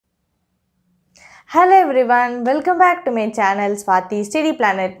Hello everyone, welcome back to my channel Swathy'Study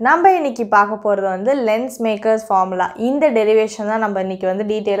Planet. நம்ம இன்னைக்கு பார்க்க போறது வந்து lens makers formula. இந்த derivation தான் நம்ம இன்னைக்கு வந்து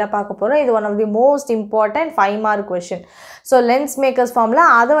டீடைலா பார்க்க போறோம். இது one of the most important 5 mark question. So lens makers formula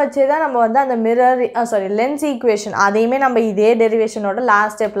அத வச்சே தான் நம்ம வந்து அந்த lens equation அதையுமே நம்ம இதே derivation ஓட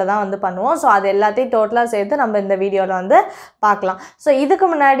last stepல தான் வந்து பண்ணுவோம். So அது எல்லாத்தையும் டோட்டலா சேர்த்து நம்ம இந்த வீடியோல வந்து பார்க்கலாம். So இதுக்கு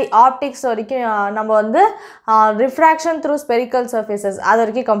முன்னாடி optics வரைக்கும் நம்ம வந்து refraction through spherical surfaces அது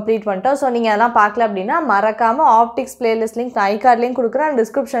வரைக்கும் கம்ப்ளீட் பண்ணிட்டோம். So நீங்க அதெல்லாம் பார்க்க அப்படினா மறக்காம ஆப்டிக்ஸ் பிளேலிஸ்ட் லிங்க் ஐ கார்ட் லிங்க் கொடுக்கிறேன்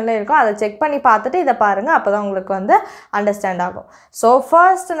டிஸ்கிரிப்ஷன்ல இருக்கும் அதை செக் பண்ணி பார்த்துட்டு இத பாருங்க அப்பதான் உங்களுக்கு வந்து அண்டர்ஸ்டாண்ட் ஆகும் சோ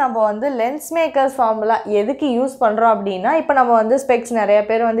ஃபர்ஸ்ட் நம்ம வந்து லென்ஸ் மேக்கர்ஸ் ஃபார்முலா எதுக்கு யூஸ் பண்றோம் அப்படினா இப்போ நம்ம வந்து ஸ்பெக்ஸ் நிறைய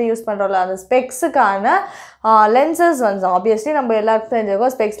பேர் வந்து யூஸ் பண்றோம்ல அந்த ஸ்பெக்ஸ்க்கான lenses வந்து obviously நம்ம எல்லாருக்கும்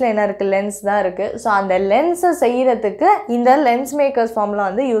தெரிஞ்சிருக்கும் ஸ்பெக்ஸ்ல என்ன இருக்கு lens தான் இருக்கு சோ அந்த lens செய்யிறதுக்கு இந்த lens makers formula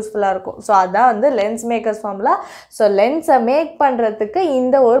வந்து யூஸ்ஃபுல்லா இருக்கும் சோ அதான் வந்து lens makers formula so lens make பண்றதுக்கு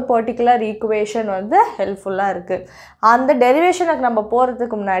இந்த ஒரு particular equation வந்து ஹெல்ப்ஃபுல்லா இருக்கு அந்த டெரிவேஷனுக்கு நம்ம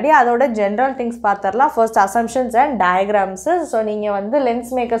போறதுக்கு முன்னாடி அதோட general things பார்த்தறலாம் first assumptions and diagrams so நீங்க வந்து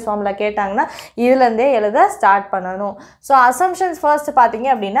lens makers formula கேட்டாங்கன்னா இதுல இருந்தே எழுத ஸ்டார்ட் பண்ணனும் சோ assumptions first பாத்தீங்க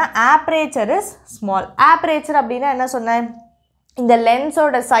அப்படினா aperture is small aperture அப்படினா என்ன சொன்னேன் இந்த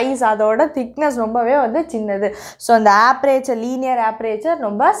லென்ஸோட சைஸ் அதோட thickness ரொம்பவே வந்து சின்னது சோ அந்த aperture linear aperture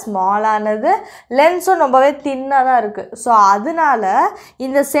ரொம்ப ஸ்மாலானது லென்ஸும் ரொம்பவே தின்னா தான் இருக்கு சோ அதனால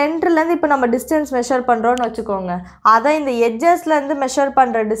இந்த சென்டர்ல இருந்து இப்போ நம்ம டிஸ்டன்ஸ் மெஷர் பண்றோம்னு வெச்சுக்கோங்க அத இந்த எட்ஜஸ்ல இருந்து மெஷர்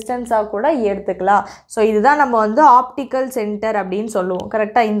பண்ற டிஸ்டன்ஸா கூட எடுத்துக்கலாம் சோ இதுதான் நம்ம வந்து ஆப்டிகல் சென்டர் அப்படினு சொல்லுவோம்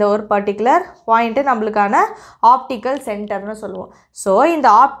கரெக்ட்டா இந்த ஒரு பர்టిక్యులர் பாயிண்ட் நமளுக்கான ஆப்டிகல் சென்டர்னு சொல்லுவோம் சோ இந்த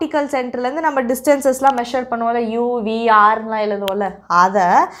ஆப்டிகல் சென்டர்ல இருந்து நம்ம டிஸ்டன்சஸ்லாம் மெஷர் பண்ணுவோம்ல u v r லாம் அத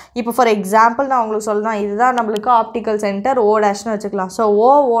இப்போ ஃபார் எக்ஸாம்பிள் நான் உங்களுக்கு சொல்றேன் இதுதான் நமக்கு ஆப்டிகல் சென்டர் o' னு வெச்சுக்கலாம் சோ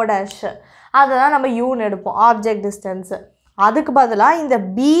o அததான் நம்ம u ன்னு எடுப்போம் ஆப்ஜெக்ட் டிஸ்டன்ஸ் அதுக்கு பதிலா இந்த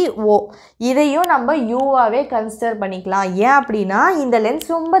BO இதையும் நம்ம U ஆவே கன்சிடர் பண்ணிக்கலாம் ஏன் அப்படினா இந்த லென்ஸ்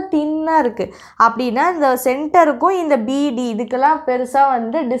ரொம்ப தின்னா இருக்கு அப்படினா இந்த சென்டருக்கும் இந்த BD இதுக்கெல்லாம் பெருசா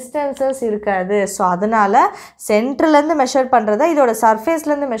வந்து டிஸ்டன்சஸ் இருக்காது சோ அதனால சென்டர்ல இருந்து மெஷர் பண்றதா இதோட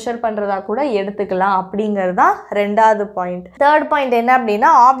சர்ஃபேஸ்ல இருந்து மெஷர் பண்றதா கூட எடுத்துக்கலாம் அப்படிங்கறதா இரண்டாவது பாயிண்ட் थर्ड பாயிண்ட் என்ன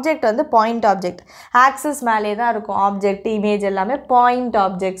அப்படினா ஆப்ஜெக்ட் வந்து பாயிண்ட் ஆப்ஜெக்ட் ஆக்சிஸ் மேலே தான் இருக்கும் ஆப்ஜெக்ட் இமேஜ் எல்லாமே பாயிண்ட்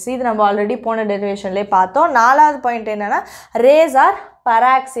ஆப்ஜெக்ட்ஸ் இது நம்ம ஆல்ரெடி போன டெரிவேஷன்லயே பார்த்தோம் நாலாவது பாயிண்ட் என்னன்னா rays are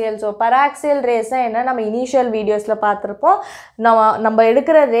paraxial so paraxial rays என்ன நம்ம இனிஷியல் வீடியோஸ்ல பார்த்திருப்போம் நம்ம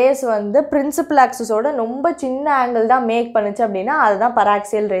எடுக்கிற rays வந்து principal axis ஓட ரொம்ப சின்ன angle தான் மேக் பண்ணுச்சு அப்படினா அதுதான்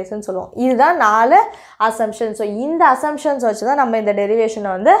paraxial rays ன்னு சொல்லுவோம் இதுதான் நாலு assumptions so இந்த assumptions வச்சு தான் நம்ம இந்த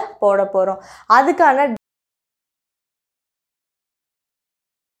டெரிவேஷனை வந்து போட போறோம் அதுக்கான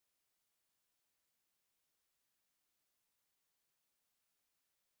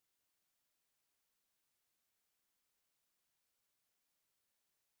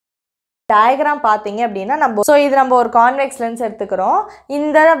diagram பாத்தீங்க அப்படினா நம்ம சோ இது நம்ம ஒரு convex lens எடுத்துக்கறோம்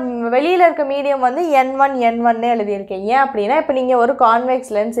இந்த வெளியில இருக்க மீடியம் வந்து n1 ன்னு எழுதி இருக்கேன் ஏன் அப்படினா இப்போ நீங்க ஒரு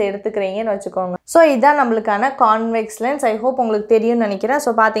convex lens எடுத்துக்கறீங்கன்னு வெச்சுக்கோங்க சோ இதான் நமளுக்கான convex lens I hope உங்களுக்கு தெரியும்னு நினைக்கிறேன்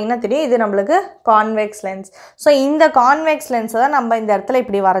சோ பாத்தீங்கன்னா தெரியும் இது நமக்கு convex lens சோ இந்த convex lens தான் நம்ம இந்த இடத்துல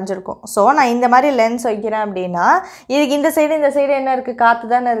இப்படி வரைஞ்சிருக்கோம் சோ நான் இந்த மாதிரி lens வைக்கிறேன் அப்படினா இதுக்கு இந்த சைடு என்ன இருக்கு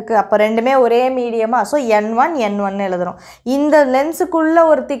காத்து தான இருக்கு அப்ப ரெண்டுமே ஒரே மீடியமா சோ n1 ன்னு எழுதுறோம் இந்த லென்ஸ்க்குள்ள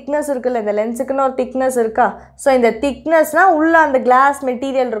ஒரு thickness இருக்கு இந்த லென்ஸ்க்குன ஒரு thickness இருக்கா சோ இந்த thicknessனா உள்ள அந்த glass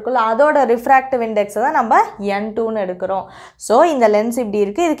material இருக்குல அதோட refractive index தான் நம்ம n2 ன்னு எடுக்கறோம் சோ இந்த லென்ஸ் இப்படி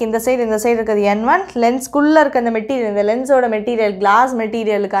இருக்கு இதுக்கு இந்த சைடு இருக்குது n1 லென்ஸ்க்குள்ள இருக்க அந்த மெட்டீரியல் இந்த லென்ஸோட material glass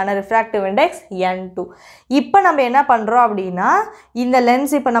மெட்டீரியலுக்கான refractive index n2 இப்போ நம்ம என்ன பண்றோம் அப்படினா இந்த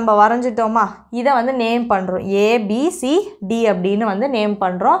லென்ஸ் இப்போ நம்ம வரைஞ்சிட்டோமா இத வந்து நேம் பண்றோம் a b c d அப்படினு வந்து நேம்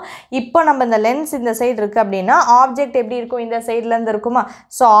பண்றோம் இப்போ நம்ம இந்த லென்ஸ் இந்த சைடு இருக்கு அப்படினா ஆப்ஜெக்ட் எப்படி இருக்கும் இந்த சைடுல இருந்து இருக்குமா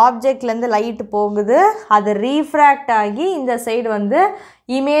சோ ஆப்ஜெக்ட்ல இருந்து லைட் போகுது அது ரீஃப்ராக்ட் ஆகி இந்த சைடு வந்து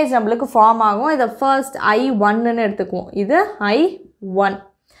இமேஜ் நமக்கு ஃபார்ம் ஆகும் இத ஃபர்ஸ்ட் I1 ன்னு எடுத்துக்குவோம் இது I1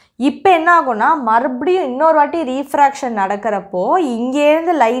 இப்போ என்ன ஆகும்னா மறுபடியும் இன்னொரு வாட்டி ரீஃப்ராக்ஷன் நடக்கறப்போ இங்க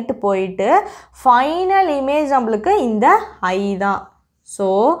இருந்து லைட் போயிடு ஃபைனல் இமேஜ் நமக்கு இந்த I தான் சோ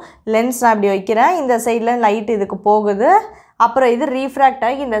லென்ஸ் நான் அப்படி வைக்கிறேன் இந்த சைடுல லைட் இதுக்கு போகுது அப்புறம் இது ரீஃப்ராக்ட்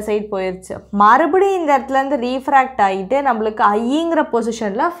ஆகி இந்த சைடு போயிருச்சு மறுபடியும் இந்த இடத்துல இருந்து ரீஃப்ராக்ட் ஆயிட்டு நமக்கு ஐங்கற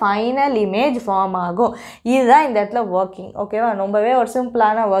பொசிஷன்ல ஃபைனல் இமேஜ் ஃபார்ம் ஆகும் இதுதான் இந்த இடத்துல வர்க்கிங் ஓகேவா ரொம்பவே ஒரு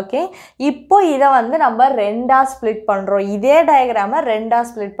சிம்பிளான வர்க்கிங் இப்போ இத வந்து நம்ம ரெண்டா ஸ்ப்ளிட் பண்றோம் இதே டயகிராமை ரெண்டா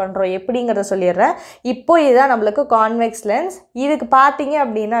ஸ்ப்ளிட் பண்றோம் எப்படிங்கறத சொல்லிறேன் இப்போ இதுதான் நமக்கு கான்வெக்ஸ் லென்ஸ் இதுக்கு பாத்தீங்க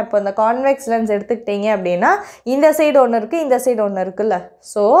அப்படினா இப்போ இந்த கான்வெக்ஸ் லென்ஸ் எடுத்துக்கிட்டீங்க அப்படினா இந்த சைடு ஒன்னு இருக்கு இந்த சைடு ஒன்னு இருக்குல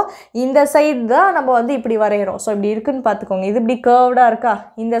சோ இந்த சைடு தான் நம்ம வந்து இப்படி வரையறோம் சோ இப்படி இருக்குன்னு பாத்துக்கோங்க இது இப்படி கர்வ்டா இருக்கா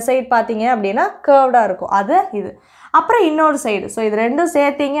இந்த சைடு பாத்தீங்க அப்படினா கர்வ்டா இருக்கும் அது இது அப்புறம் இன்னொரு சைடு. ஸோ இது ரெண்டும்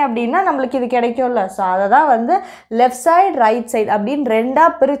சேர்த்திங்க அப்படின்னா நம்மளுக்கு இது கிடைக்கும்ல. ஸோ அதை தான் வந்து லெஃப்ட் சைடு ரைட் சைடு அப்படின்னு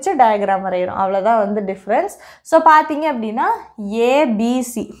ரெண்டாக பிரித்து டயக்ராம் வரைகிறோம். அவ்வளோதான் வந்து டிஃப்ரென்ஸ். ஸோ பார்த்தீங்க அப்படின்னா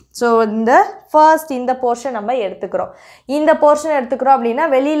ஏபிசி. ஸோ இந்த ஃபர்ஸ்ட் இந்த போர்ஷன் நம்ம எடுத்துக்கிறோம். இந்த போர்ஷன் எடுத்துக்கிறோம் அப்படின்னா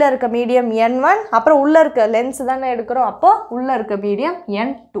வெளியில் இருக்க மீடியம் N1, அப்புறம் உள்ளே இருக்க லென்ஸ் தானே எடுக்கிறோம். அப்போது உள்ளே இருக்க மீடியம்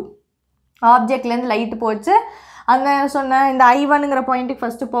N2. ஆப்ஜெக்ட்லேருந்து லைட்டு போச்சு. அந்த சொன்ன இந்த I1ங்கிற பாயிண்ட்டுக்கு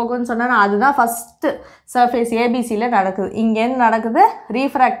ஃபஸ்ட்டு போகும்னு சொன்னால் அதுதான் ஃபஸ்ட்டு சர்ஃபேஸ் ஏபிசியில் நடக்குது. இங்கேருந்து நடக்குது,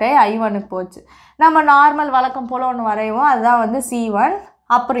 ரீஃப்ராக்ட் ஆகி I1க்கு போச்சு. நம்ம நார்மல் வழக்கம் போல் ஒன்று வரைவோம், அதுதான் வந்து C1.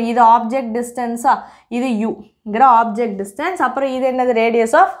 அப்புறம் இது ஆப்ஜெக்ட் டிஸ்டன்ஸா, இது யூங்கிற ஆப்ஜெக்ட் டிஸ்டன்ஸ். அப்புறம் இது என்னது,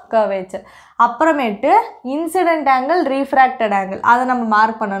 ரேடியஸ் ஆஃப் கர்வேச்சர். அப்புறமேட்டு இன்சிடென்ட் ஆங்கிள், ரீஃப்ராக்டட் ஆங்கிள், அதை நம்ம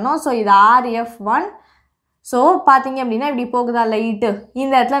மார்க் பண்ணணும். ஸோ இது RF1. ஸோ பார்த்தீங்க அப்படின்னா இப்படி போகுதா லைட்டு,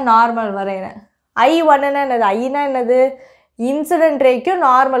 இந்த இடத்துல நார்மல் வரைகிறேன். I1ன்னா என்னது, ஐனா என்னது, இன்சிடென்ட் ரேக்கும்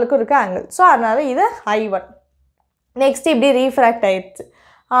நார்மலுக்கும் இருக்க ஆங்கிள். ஸோ அதனால் இது I1. நெக்ஸ்ட் இப்படி ரீஃப்ராக்ட் ஆயிடுச்சு.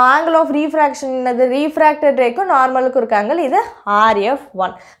 ஆங்கிள் ஆஃப் ரீஃப்ராக்ஷன் என்னது, ரீஃப்ராக்டட் ரேக்கும் நார்மலுக்கும் இருக்க ஆங்கிள், இது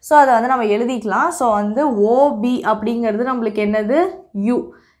RF1. ஸோ அதை வந்து நம்ம எழுதிக்கலாம். ஸோ வந்து OB அப்படிங்கிறது நம்மளுக்கு என்னது, U.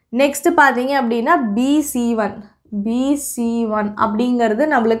 நெக்ஸ்ட்டு பார்த்தீங்க அப்படின்னா BC1 அப்படிங்கிறது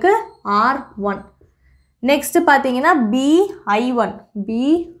நம்மளுக்கு R1. நெக்ஸ்ட்டு பார்த்தீங்கன்னா BI1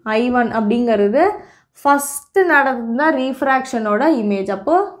 அப்படிங்கிறது ஃபஸ்ட்டு நடந்த ரீஃப்ராக்ஷனோட இமேஜ்.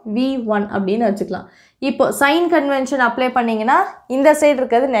 அப்போது V1 அப்படின்னு வச்சுக்கலாம். இப்போ சைன் கன்வென்ஷன் அப்ளை பண்ணிங்கன்னா இந்த சைடு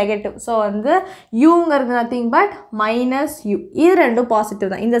இருக்கிறது நெகட்டிவ். ஸோ வந்து யூங்கிறது நத்திங் பட் -U. இது ரெண்டும்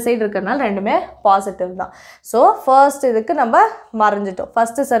பாசிட்டிவ் தான். இந்த சைடு இருக்கிறதுனால ரெண்டுமே பாசிட்டிவ் தான். ஸோ ஃபர்ஸ்ட் இதுக்கு நம்ம மறைஞ்சிட்டோம்.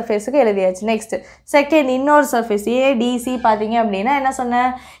 ஃபஸ்ட்டு சர்ஃபேஸுக்கு எழுதியாச்சு. நெக்ஸ்ட்டு செகண்ட் இன்னொரு சர்ஃபேஸ் ADC பார்த்தீங்க அப்படின்னா என்ன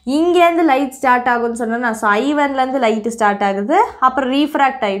சொன்னேன், இங்கேருந்து லைட் ஸ்டார்ட் ஆகும்னு சொன்னேன்னா, ஸோ I1லேருந்து லைட்டு ஸ்டார்ட் ஆகுது, அப்புறம்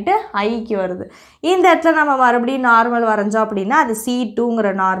ரீஃப்ராக்ட் ஆகிட்டு Iக்கு வருது. இந்த இடத்துல நம்ம மறுபடியும் நார்மல் வரைஞ்சோம் அப்படின்னா அது C2ங்கிற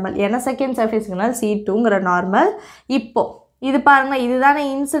நார்மல். ஏன்னா செகண்ட் சர்ஃபேஸுக்குனால C2ங்கிற நார்மல். இப்போ இது பாருங்கள், இதுதானே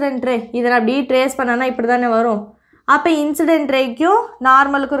இன்சிடென்ட் ரே. இதை நான் அப்படியே ட்ரேஸ் பண்ணனா இப்படி தானே வரும். அப்போ இன்சிடென்ட் ரேக்கும்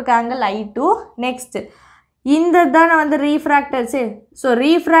நார்மலுக்கும் இருக்க ஆங்கிள் I2. நெக்ஸ்ட்டு இந்த தானே வந்து ரீஃப்ராக்டட்ஸு. ஸோ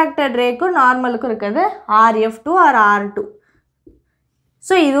ரீஃப்ராக்டட் ரேக்கும் நார்மலுக்கும் இருக்கிறது RF2 ஆர் R2.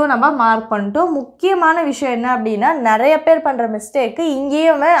 ஸோ இதுவும் நம்ம மார்க் பண்ணிட்டோம். முக்கியமான விஷயம் என்ன அப்படின்னா, நிறைய பேர் பண்ணுற மிஸ்டேக்கு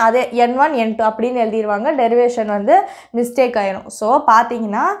இங்கேயுமே அதே N1 N2 அப்படின்னு எழுதிடுவாங்க. டெரிவேஷன் வந்து மிஸ்டேக் ஆயிரும். ஸோ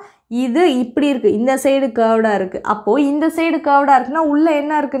பார்த்தீங்கன்னா இது இப்படி இருக்குது, இந்த சைடு கர்வ்டாக இருக்குது. அப்போது இந்த சைடு கர்வ்டாக இருக்குன்னா உள்ளே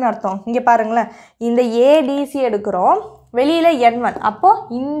என்ன இருக்குதுன்னு அர்த்தம். இங்கே பாருங்களேன், இந்த ADC எடுக்கிறோம், வெளியில் N1. அப்போது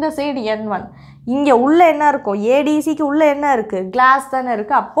இந்த சைடு N1, இங்கே உள்ளே என்ன இருக்கும், ADCக்கு உள்ளே என்ன இருக்குது, கிளாஸ் தானே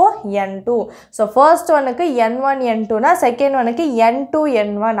இருக்குது. அப்போது N2. ஸோ ஃபர்ஸ்ட் ஒனுக்கு N1 N2னா செகண்ட் ஒனுக்கு N2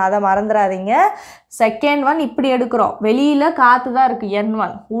 N1. அதை மறந்துடாதீங்க. செகண்ட் ஒன் இப்படி எடுக்கிறோம், வெளியில் காற்று தான் இருக்குது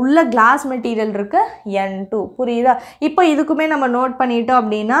N1, உள்ள கிளாஸ் மெட்டீரியல் இருக்குது N2. புரியுதா? இப்போ இதுக்குமே நம்ம நோட் பண்ணிட்டோம்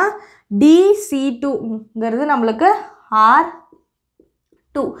அப்படின்னா DC2ங்கிறது நம்மளுக்கு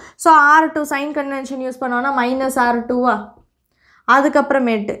R2. So R2 sign convention use பண்ணோன்னா -R2வா.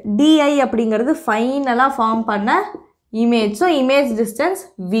 அதுக்கப்புறமேட்டு DI அப்படிங்கிறது ஃபைனலாக ஃபார்ம் பண்ண image. So image distance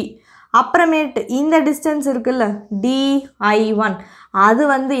V. அப்புறமேட்டு இந்த டிஸ்டன்ஸ் இருக்குல்ல DI1, அது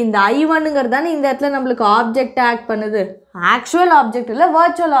வந்து இந்த I1ங்கிறது தானே இந்த இடத்துல நம்மளுக்கு ஆப்ஜெக்ட் ஆக்ட் பண்ணுது. ஆக்சுவல் ஆப்ஜெக்ட் இல்லை,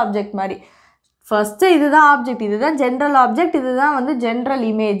 வர்ச்சுவல் ஆப்ஜெக்ட் மாதிரி. ஃபஸ்ட்டு இதுதான் ஆப்ஜெக்ட், இதுதான் ஜென்ரல் ஆப்ஜெக்ட், இதுதான் வந்து ஜென்ரல்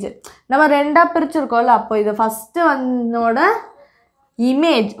இமேஜ். நம்ம ரெண்டாக பிரிச்சுருக்கோம்ல. அப்போ இது ஃபஸ்ட்டு வந்தோட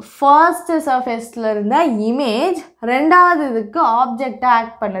இமேஜ், ஃபர்ஸ்ட் சர்ஃபேஸில் இருந்த இமேஜ் ரெண்டாவது இதுக்கு ஆப்ஜெக்டாக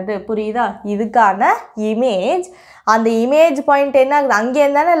ஆக்ட் பண்ணுது. புரியுதா? இதுக்கான இமேஜ், அந்த இமேஜ் பாயிண்ட் என்ன ஆகுது,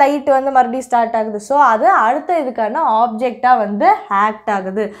 அங்கேருந்து தானே லைட் வந்து மறுபடியும் ஸ்டார்ட் ஆகுது. ஸோ அது அடுத்த இதுக்கான ஆப்ஜெக்டாக வந்து ஆக்ட்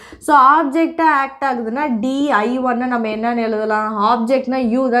ஆகுது. ஸோ ஆப்ஜெக்டாக ஆக்ட் ஆகுதுன்னா DI1 நம்ம என்னன்னு எழுதலாம், ஆப்ஜெக்ட்னா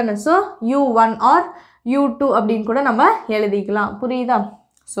U தானே. ஸோ U1 ஆர் U2 அப்படின்னு கூட நம்ம எழுதிக்கலாம். புரியுதா?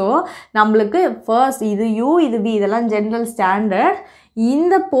 ஸோ நம்மளுக்கு ஃபர்ஸ்ட் இது U, இது V, இதெல்லாம் ஜென்ரல் ஸ்டாண்டர்ட்.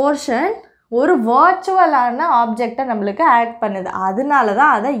 இந்த போர்ஷன் ஒரு வர்ச்சுவலான ஆப்ஜெக்டை நம்மளுக்கு ஆட் பண்ணுது, அதனால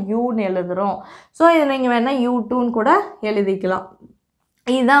தான் அதை யூன்னு எழுதுகிறோம். ஸோ இது நீங்கள் வேணால் U2ன்னு கூட எழுதிக்கலாம்.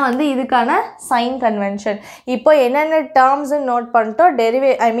 இதுதான் வந்து இதுக்கான சைன் கன்வென்ஷன். இப்போ என்னென்ன டேர்ம்ஸ்ன்னு நோட் பண்ணிட்டோம்.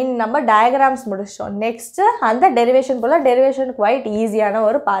 நம்ம டயக்ராம்ஸ் முடிச்சிட்டோம். நெக்ஸ்ட்டு அந்த டெரிவேஷன் போல், டெரிவேஷன் குவைட் ஈஸியான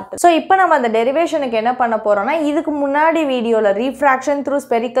ஒரு பார்ட். ஸோ இப்போ நம்ம அந்த டெரிவேஷனுக்கு என்ன பண்ண போகிறோம்னா, இதுக்கு முன்னாடி வீடியோவில் ரீஃப்ராக்ஷன் த்ரூ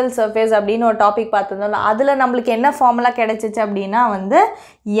ஸ்பெரிக்கல் சர்ஃபேஸ் அப்படின்னு ஒரு டாபிக் பார்த்துருந்தோம்ல, அதில் நம்மளுக்கு என்ன ஃபார்முலா கிடைச்சிச்சு அப்படின்னா வந்து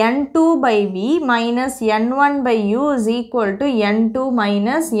N2/V minus N1/U is equal to N2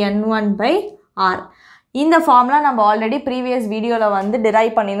 minus N1/R. இந்த ஃபார்முலா நம்ம ஆல்ரெடி ப்ரீவியஸ் வீடியோவில் வந்து டிரைவ்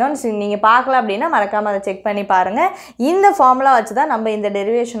பண்ணியிருந்தோம். நீங்கள் பார்க்கல அப்படின்னா மறக்காமல் அதை செக் பண்ணி பாருங்கள். இந்த ஃபார்முலா வச்சு தான் நம்ம இந்த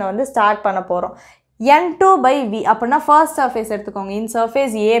டெரிவேஷனை வந்து ஸ்டார்ட் பண்ண போகிறோம். n2 by v அப்படின்னா ஃபர்ஸ்ட் சர்ஃபேஸ் எடுத்துக்கோங்க. இன்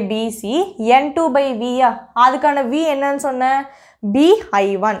surface ABC n2 by v அதுக்கான v என்னன்னு சொன்னேன்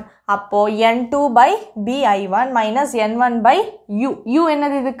bi1. அப்போ n2 by bi1 minus n1 by u. u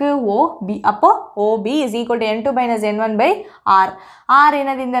என்னது இதுக்கு OB. அப்போ OB is equal to n2 minus n1 by r. r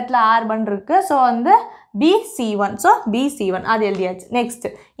என்னது இந்த இடத்துல r1 இருக்கு. ஸோ வந்து BC1. ஸோ BC1 அது எழுதியாச்சு. நெக்ஸ்ட்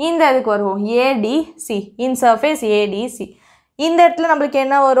இந்த இதுக்கு வருவோம் ADC. இன் சர்ஃபேஸ் ADC. இந்த இடத்துல நம்மளுக்கு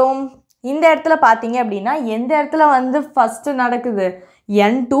என்ன வரும்? இந்த இடத்துல பார்த்தீங்க அப்படின்னா எந்த இடத்துல வந்து ஃபஸ்ட்டு நடக்குது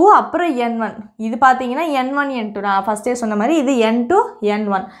n2 அப்புறம் n1. இது பார்த்தீங்கன்னா n1 n2 நான் ஃபஸ்ட்டே சொன்ன மாதிரி இது n2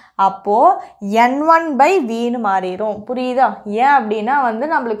 n1. அப்போது n1 by vன்னு மாறிடும். புரியுதா? ஏன் அப்படின்னா வந்து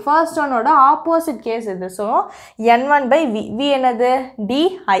நம்மளுக்கு ஃபர்ஸ்ட் ஒன்னோட ஆப்போசிட் கேஸ் இது. So n1 by v. v என்னது di.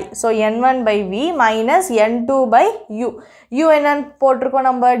 So n1 by v minus n2 by u. u என்னன்னு போட்டிருக்கோம்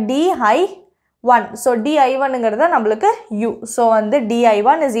நம்ம di1. ஸோ di1ங்கிறது நம்மளுக்கு u. ஸோ வந்து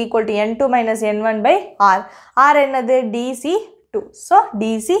di1 is equal to n2 minus n1 by r. r என்னது dc2. So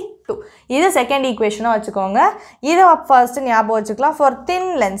dc2. இது second ஈக்குவேஷனாக வச்சுக்கோங்க. இதை ஃபர்ஸ்ட்டு ஞாபகம் வச்சுக்கலாம். ஃபார் தின்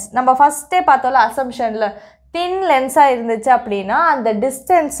லென்ஸ் நம்ம ஃபஸ்ட்டே பார்த்தோம்ல அசம்ஷனில் தின் லென்ஸாக இருந்துச்சு அப்படின்னா அந்த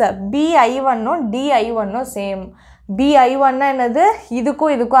டிஸ்டன்ஸை bi1ம் di1ம் சேம். bi1னா என்னது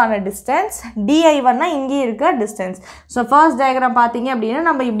இதுக்கும் இதுக்கும் ஆன டிஸ்டன்ஸ். di1னா இங்கே இருக்க டிஸ்டன்ஸ். ஸோ ஃபர்ஸ்ட் டயக்ராம் பார்த்தீங்க அப்படின்னா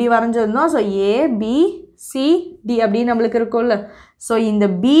நம்ம இப்படி வரைஞ்சிருந்தோம். ஸோ ABCD அப்படின்னு நம்மளுக்கு இருக்கும்ல. ஸோ இந்த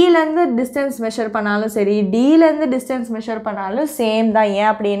பிலேருந்து டிஸ்டன்ஸ் மெஷர் பண்ணாலும் சரி டிலேருந்து டிஸ்டன்ஸ் மெஷர் பண்ணாலும் சேம் தான். ஏன்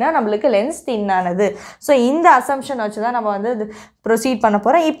அப்படின்னா நம்மளுக்கு லென்ஸ் தின்னானது. ஸோ இந்த அசம்ஷன் வச்சு தான் நம்ம வந்து ப்ரொசீட் பண்ண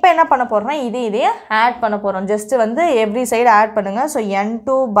போகிறோம். இப்போ என்ன பண்ண போகிறோம்னா இதையே ஆட் பண்ண போகிறோம். ஜஸ்ட்டு வந்து எவ்ரி சைடு ஆட் பண்ணுங்கள். So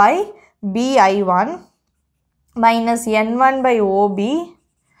n2 by bi1 minus n1 by OB.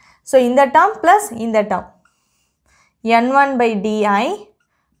 So இந்த டேர்ம் ப்ளஸ் இந்த term n1 by di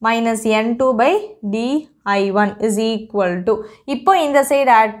minus n2 by di1 is equal to இப்போ இந்த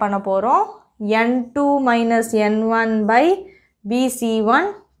சைடு ஆட் பண்ண போகிறோம் n2 minus n1 by bc1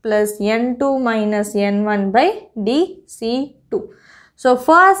 plus n2 minus n1 by dc2. So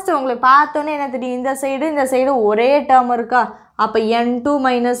first உங்களுக்கு பார்த்தோன்னே என்ன தெரியும்? இந்த சைடு ஒரே டேர்ம் இருக்கா? அப்போ n2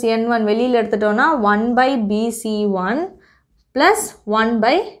 minus n1 வெளியில் எடுத்துட்டோன்னா 1 by bc1 plus 1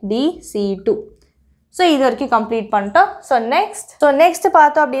 by dc2. So இது வரைக்கும் கம்ப்ளீட் பண்ணிட்டோம். ஸோ நெக்ஸ்ட்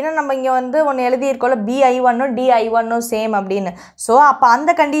பார்த்தோம் அப்படின்னா நம்ம இங்கே வந்து ஒன்று எழுதியிருக்கோம்ல bi1ம் di1ம் சேம் அப்படின்னு. ஸோ அப்போ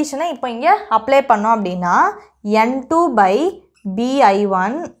அந்த கண்டிஷனை இப்போ இங்கே அப்ளை பண்ணோம் அப்படின்னா n2 by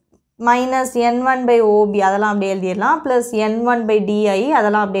bi1 minus n1 by OB அதெல்லாம் அப்படியே எழுதிடலாம். ப்ளஸ் n1 by di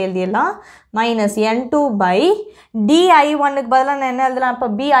அதெல்லாம் அப்படியே எழுதிடலாம். மைனஸ் n2 by di1க்கு பதிலாக நான் என்ன எழுதலாம்? இப்போ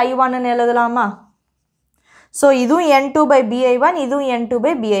bi1ன்னு எழுதலாமா? ஸோ இதுவும் n2 by bi1 இதுவும் n2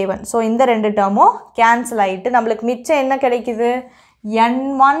 by bi1. ஸோ இந்த ரெண்டு டேர்மும் கேன்சல் ஆகிட்டு நம்மளுக்கு மிச்சம் என்ன கிடைக்குது?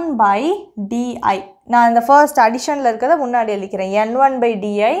 n1 by di. நான் இந்த ஃபர்ஸ்ட் அடிஷனில் இருக்கிறத முன்னாடி எழுதிக்கிறேன். n1 by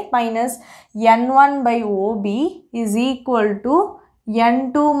di minus n1 by OB is equal to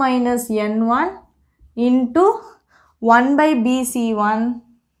n2 minus n1 into 1 by bc1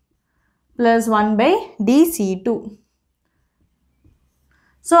 plus 1 by dc2.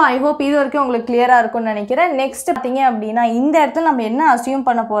 So I hope இது வரைக்கும் உங்களுக்கு கிளியராக இருக்கும்னு நினைக்கிறேன். நெக்ஸ்ட் பார்த்தீங்க அப்படின்னா இந்த இடத்துல நம்ம என்ன அசியூம்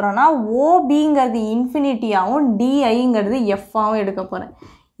பண்ண போகிறோம்னா ஓபிங்கிறது இன்ஃபினிட்டியாகவும் டிஐங்கிறது எஃப்பாகவும் எடுக்க போகிறேன்.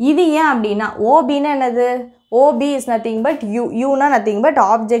 இது ஏன் அப்படின்னா ஓபின்னா என்னது? OB is nothing but u. uனா nothing but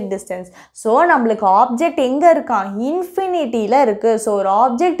object distance. So நம்மளுக்கு ஆப்ஜெக்ட் எங்கே இருக்கான்? இன்ஃபினிட்டியில் இருக்குது. ஸோ ஒரு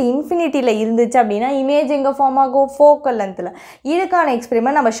ஆப்ஜெக்ட் இன்ஃபினிட்டியில் இருந்துச்சு அப்படின்னா இமேஜ் எங்கே ஃபார்ம் ஆகும்? ஃபோக்கல் லென்த்தில். இதுக்கான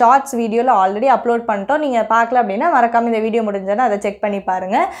எக்ஸ்பெரிமெண்ட் நம்ம ஷார்ட்ஸ் வீடியோவில் ஆல்ரெடி அப்லோட் பண்ணிட்டோம். நீங்கள் பார்க்கல அப்படின்னா மறக்காமல் இந்த வீடியோ முடிஞ்சோன்னா அதை செக் பண்ணி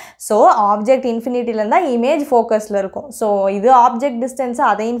பாருங்கள். ஸோ ஆப்ஜெக்ட் இன்ஃபினிட்டியில் இருந்தால் இமேஜ் ஃபோக்கஸில் இருக்கும். ஸோ இது ஆப்ஜெக்ட் டிஸ்டன்ஸை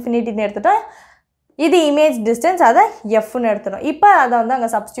அதை இன்ஃபினிட்டின்னு எடுத்துகிட்டோம். இது இமேஜ் டிஸ்டன்ஸ் அதை எஃப்னு எடுத்துடும். இப்போ அதை வந்து அங்கே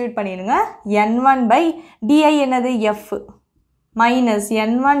சப்ஸ்டியூட் பண்ணிடுங்க. n1 by di என்னது? f minus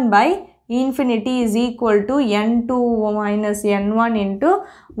n1 by infinity is equal to n2 minus n1 into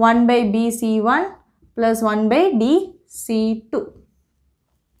 1 by bc1 plus 1 by dc2.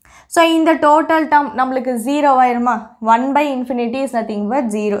 So இந்த டோட்டல் டேர்ம் நம்மளுக்கு 0 ஆயிருமா? 1 by infinity is nothing but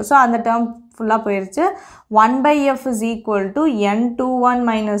 0. So அந்த டேர்ம் ஃபுல்லாக போயிடுச்சு. 1 by f is equal to n21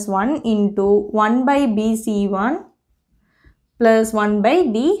 minus 1 into 1 by bc1 plus 1 by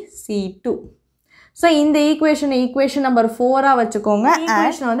dc2. So இந்த equation number 4ஆக வச்சுக்கோங்க.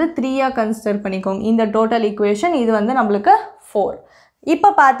 Equation வந்து 3ஆக consider பண்ணிக்கோங்க. இந்த டோட்டல் ஈக்குவேஷன் இது வந்து நம்மளுக்கு 4. இப்போ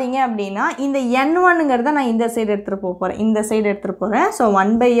பார்த்தீங்க அப்படின்னா இந்த n1ங்கிறத நான் இந்த சைடு எடுத்துகிட்டு போகிறேன். So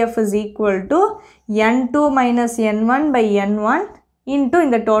 1 by f is equal to n2 minus n1 by n1 into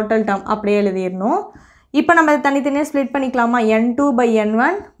இந்த டோட்டல் டேர்ம் அப்படியே எழுதிடணும். இப்போ நம்ம தனித்தனியாக ஸ்ப்ளிட் பண்ணிக்கலாமா? n2 by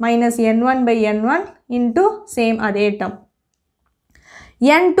n1 minus n1 by n1 into same அதே டேர்ம்.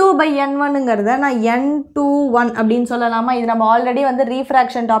 n2 by n1ங்கிறத நான் n21 அப்படின்னு சொல்லலாமா? இது நம்ம ஆல்ரெடி வந்து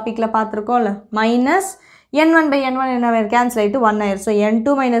ரீஃப்ராக்ஷன் டாப்பிக்கில் பார்த்துருக்கோம்ல. மைனஸ் n1 by n1 என்ன கேன்சல் ஆகிட்டு 1 ஆயிரும். So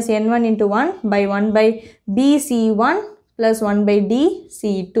n2 minus n1 into 1 by 1 by bc1 plus 1 by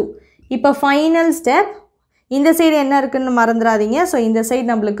dc2. இப்போ ஃபைனல் ஸ்டெப் இந்த சைடு என்ன இருக்குன்னு மறந்துடாதீங்க. ஸோ இந்த சைடு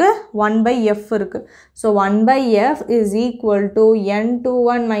நம்மளுக்கு 1 by f இருக்குது. So 1 by f is equal to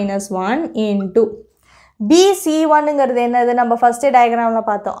n21 minus 1 into bc1ங்கிறது என்னது? நம்ம ஃபஸ்ட்டு டயக்ராமில்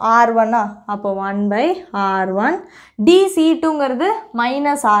பார்த்தோம் r1. அப்போ 1 by r1. dc2ங்கிறது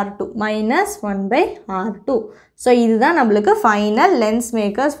minus r2 minus 1 by r2. So இதுதான் நம்மளுக்கு final lens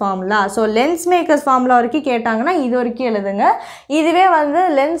makers formula. So lens makers formula வரைக்கும் கேட்டாங்கன்னா இது வரைக்கும் எழுதுங்க. இதுவே வந்து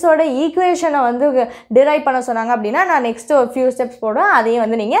லென்ஸோட ஈக்குவேஷனை வந்து டிரைவ் பண்ண சொன்னாங்க அப்படின்னா நான் நெக்ஸ்ட்டு ஒரு ஃபியூ ஸ்டெப்ஸ் போடுவேன், அதையும்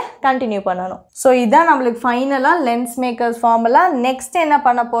வந்து நீங்கள் கண்டினியூ பண்ணணும். ஸோ இதுதான் நம்மளுக்கு ஃபைனலாக லென்ஸ் மேக்கர்ஸ் ஃபார்முலா. நெக்ஸ்ட் என்ன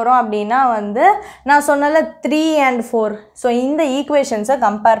பண்ண போகிறோம் அப்படின்னா வந்து நான் சொன்னல 3 and 4. ஸோ இந்த ஈக்குவேஷன்ஸை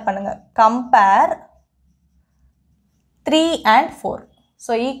கம்பேர் பண்ணுங்கள். Compare 3 and 4.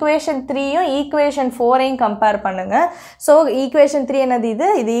 So equation 3யும் equation 4ஐயும் compare பண்ணுங்கள். ஸோ ஈக்குவேஷன் 3 என்னது?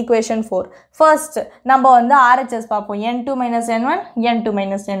 இது ஈக்குவேஷன் 4. ஃபர்ஸ்ட் நம்ம வந்து RHS பார்ப்போம். n2 minus n1 n2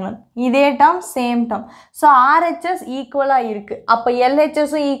 minus n1 இதே term same term. So RHS ஈக்குவலாக இருக்குது. அப்போ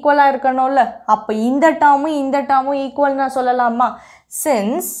LHSும் ஈக்குவலாக இருக்கணும்ல. அப்போ இந்த டேர்மும் ஈக்குவல் நான் சொல்லலாமா?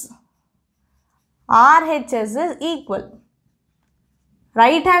 Since RHS is equal.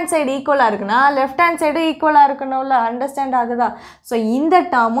 Right hand side ஈக்குவலாக இருக்குன்னா லெஃப்ட் ஹேண்ட் சைடு ஈக்குவலாக இருக்கணும்ல. அண்டர்ஸ்டாண்ட் ஆகுதா? ஸோ இந்த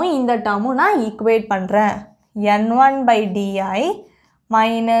டேர்மும் நான் ஈக்குவேட் பண்ணுறேன். n1 by di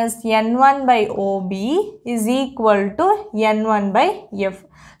minus n1 by ob is equal to n1 by f.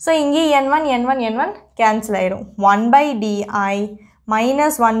 So இங்கே n1 கேன்சல் ஆயிரும். 1 by di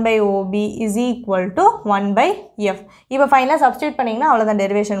minus 1 by ob is equal to 1 by f. இப்போ ஃபைனலாக சப்ஸ்டியூட் பண்ணிங்கன்னா அவ்வளோதான்,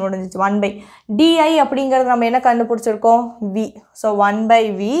 டெரிவேஷன் முடிஞ்சிச்சு. 1 by di அப்படிங்கிறது நம்ம என்ன கண்டுபிடிச்சிருக்கோம்? v. So 1 by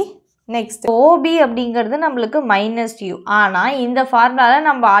v. Next ob அப்படிங்கிறது நம்மளுக்கு மைனஸ் u. ஆனால் இந்த ஃபார்முலாவில்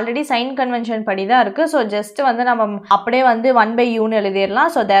நம்ம ஆல்ரெடி சைன் கன்வென்ஷன் படி தான் இருக்குது. ஸோ ஜஸ்ட் வந்து நம்ம அப்படியே வந்து 1 by uன்னு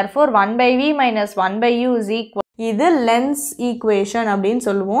எழுதிடலாம். So therefore 1 by v minus 1 by u is equal. இது லென்ஸ் ஈக்குவேஷன் அப்படின்னு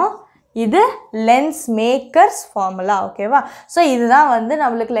சொல்லுவோம். இது லென்ஸ் மேக்கர்ஸ் ஃபார்முலா. ஓகேவா? ஸோ இதுதான் வந்து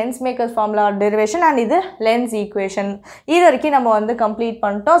நம்மளுக்கு lens makers formula derivation and இது லென்ஸ் ஈக்குவேஷன். இது வரைக்கும் நம்ம வந்து கம்ப்ளீட்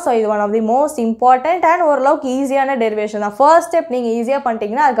பண்ணிட்டோம். ஸோ இது one of the most important and ஓரளவுக்கு ஈஸியான டெரிவேஷன் தான். ஃபர்ஸ்ட் ஸ்டெப் நீங்கள் ஈஸியாக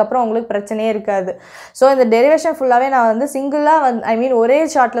பண்ணிட்டீங்கன்னா அதுக்கப்புறம் உங்களுக்கு பிரச்சனையே இருக்காது. ஸோ இந்த டெரிவேஷன் ஃபுல்லாகவே நான் வந்து சிங்கிளாக வந்து ஒரே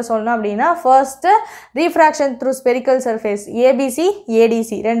ஷார்ட்டில் சொல்லணும் அப்படின்னா first refraction through spherical surface ABC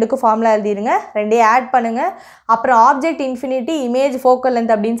ADC ரெண்டுக்கும் ஃபார்முலா எழுதிடுங்க. ரெண்டையும் ஆட் பண்ணுங்கள். அப்புறம் object infinity image focal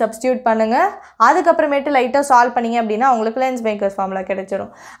length அப்படின்னு சப்ஸ்டியூட் பண்ணுங்க. அதுக்கப்புறமேட்டு லைட்டாக சால்வ் பண்ணிங்க அப்படின்னா உங்களுக்கு லென்ஸ் மேக்கர்ஸ் ஃபார்முலா கிடைச்சிடும்.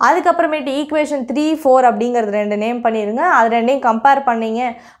 அதுக்கப்புறமேட்டு ஈக்குவேஷன் 3, 4 அப்படிங்கிறது ரெண்டு நேம் பண்ணிடுங்க. அது ரெண்டையும் கம்பேர் பண்ணிங்க.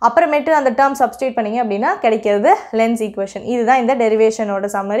 அப்புறமேட்டு அந்த டேர்ம் சப்ஸ்டியூட் பண்ணிங்க அப்படின்னா கிடைக்கிறது லென்ஸ் ஈக்குவேஷன். இதுதான் இந்த டெரிவேஷனோட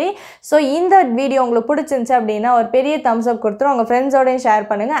சம்மரி. ஸோ இந்த வீடியோ உங்களுக்கு பிடிச்சிருந்துச்சு அப்படின்னா ஒரு பெரிய தம்ஸ் அப் கொடுத்துரும். உங்கள் ஃப்ரெண்ட்ஸோடையும் ஷேர்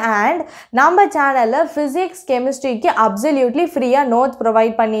பண்ணுங்கள். அண்ட் நம்ம சேனலில் ஃபிசிக்ஸ் கெமிஸ்ட்ரிக்கு அப்சல்யூட்லி ஃப்ரீயாக நோட்ஸ்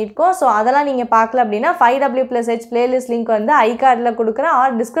ப்ரொவைட் பண்ணியிருக்கோம். ஸோ அதெல்லாம் நீங்கள் பார்க்கல அப்படின்னா 5W+H பிளேலிஸ்ட் லிங்க் வந்து ஐ கார்டில் கொடுக்குறேன்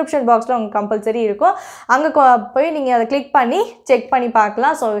ஆர் டிஸ்கிரிப்ஷன் பாக்ஸில் உங்களுக்கு கம்பல்சரி இருக்கும். அங்கே போய் நீங்கள் அதை கிளிக் பண்ணி செக் பண்ணி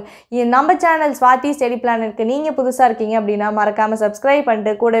பார்க்கலாம். ஸோ நம்ம சேனல் ஸ்வாதி ஸ்டடி பிளானருக்கு நீங்கள் புதுசாக இருக்கீங்க அப்படின்னா மறக்காமல் சப்ஸ்கிரைப்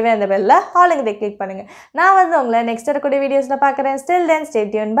பண்ணிட்டு கூடவே அந்த பெல்ல ஆளுங்க கிளிக் பண்ணுங்கள். நான் வந்து உங்களை நெக்ஸ்ட் இருக்கக்கூடிய வீடியோஸில் பார்க்குறேன். Still then stay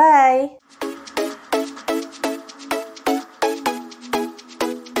tune. By.